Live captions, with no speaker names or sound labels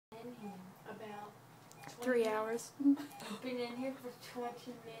3 hours. I've been in here for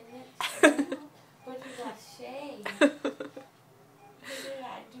 20 minutes. What did I say? What did I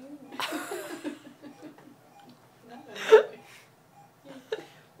do?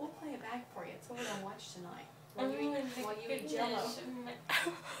 We'll play it back for you. It's what we're gonna watch tonight. While you eat Jello.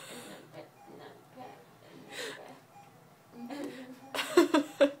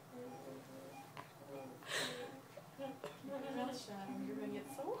 You're gonna get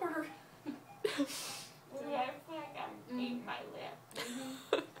sore. I feel like I'm eating my lip.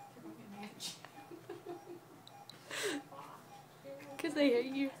 Because they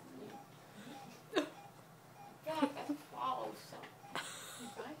hate you. I feel like I swallowed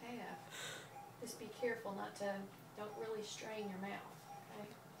something. I have. Just be careful not to, don't really strain your mouth, okay?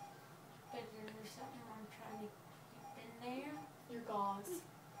 But there's something I'm trying to keep in there. Your gauze.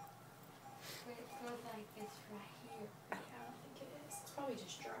 But it feels like it's right here. Yeah, I don't think it is. It's probably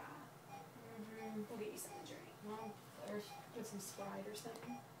just dry. We'll get you something to drink. I'm thirsty. Get some Sprite or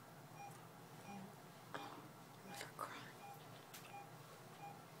something.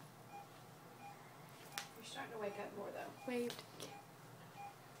 You're starting to wake up more though. Waved.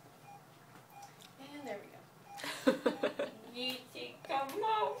 And there we go. You think come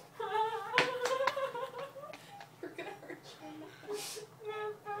on. You're gonna hurt your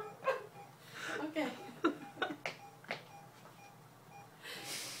mouth. Okay. Okay.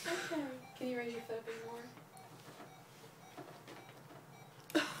 Can you raise your foot a bit more?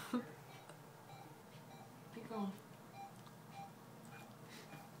 Keep going.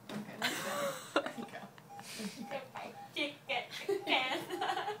 Okay, that's better. There you go. If I kick it again.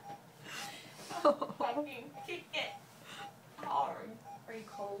 Fucking kick it hard. Are you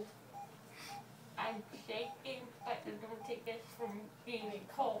cold? I'm shaking, but I don't think it's from being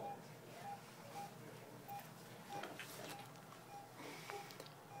cold.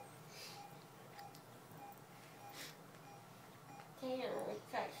 Taylor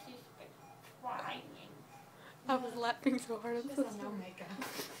looks like she's been crying. I was laughing so hard. I'm She so doesn't know sorry. makeup.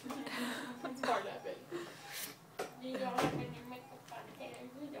 That's part of it. You don't have any makeup on, Taylor.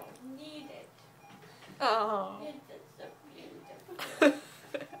 You don't need it. Oh. It's just so beautiful. Let's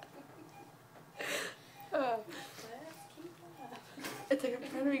keep up. It's like I'm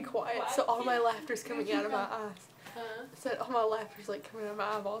trying to be quiet, so all my laughter's coming out of my eyes. Huh? So all my laughter's like coming out of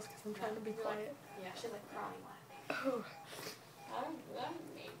my eyeballs because I'm trying to be quiet. Yeah, she's like crying laughing. Oh. I'm gonna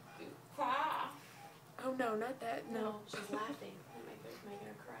make you cry. Oh no, not that. No. She's laughing. Making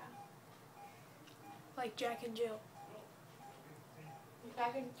her cry. Like Jack and Jill.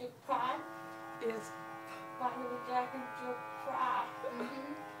 Jack and Jill cry? Yes. Why would Jack and Jill cry?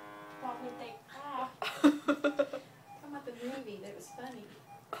 Mm-hmm. Why would they cry? Talking about the movie that was funny.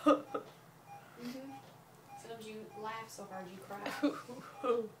 Mm-hmm. Sometimes you laugh so hard you cry. I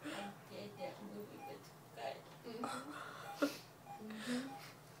did, that movie was good. Mm-hmm. Mm-hmm.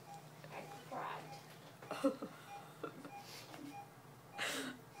 I cried.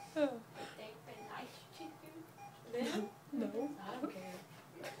 But they've been nice to you. Then? No. I don't care.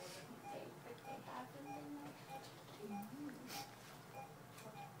 But they haven't been nice to you.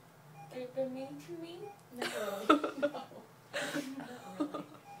 They've been mean to me. No. No. Not really.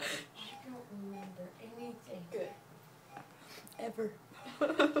 I don't remember anything. Good. Ever. I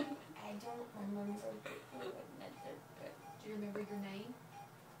don't remember doing nothing but Do you remember your name?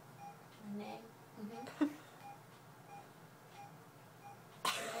 my name. Mm-hmm.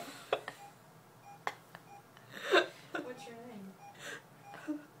 What's your name?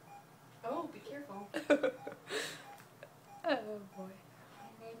 Oh, be careful. Oh boy. My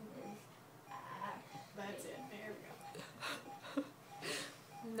name is Ash. That's it. There we go.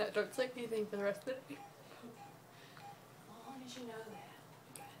 No, don't say anything for the rest of the day. As long as you know that.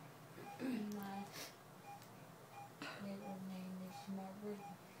 My middle name is Marie.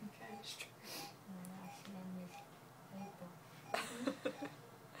 Okay. My last name is April.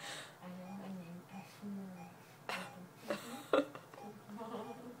 I know my name is Marie.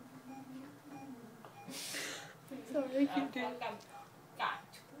 Sorry, you did. I've got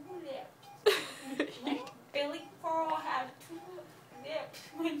 2 lips. Like Billy Pearl had 2 lips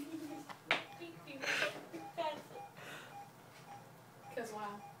when he was speaking. Because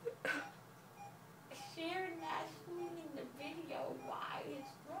wow. Sharon asked me in the video why his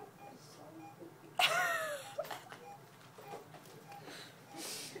throat was so big.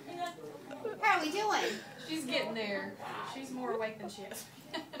 How are we doing? She's getting there. She's more awake than she is.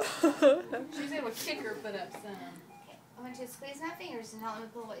 She's able to kick her foot up some. I'm going to squeeze my fingers and help me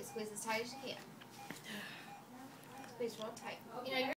pull away. Squeeze as tight as you can. Squeeze real tight. You know, you're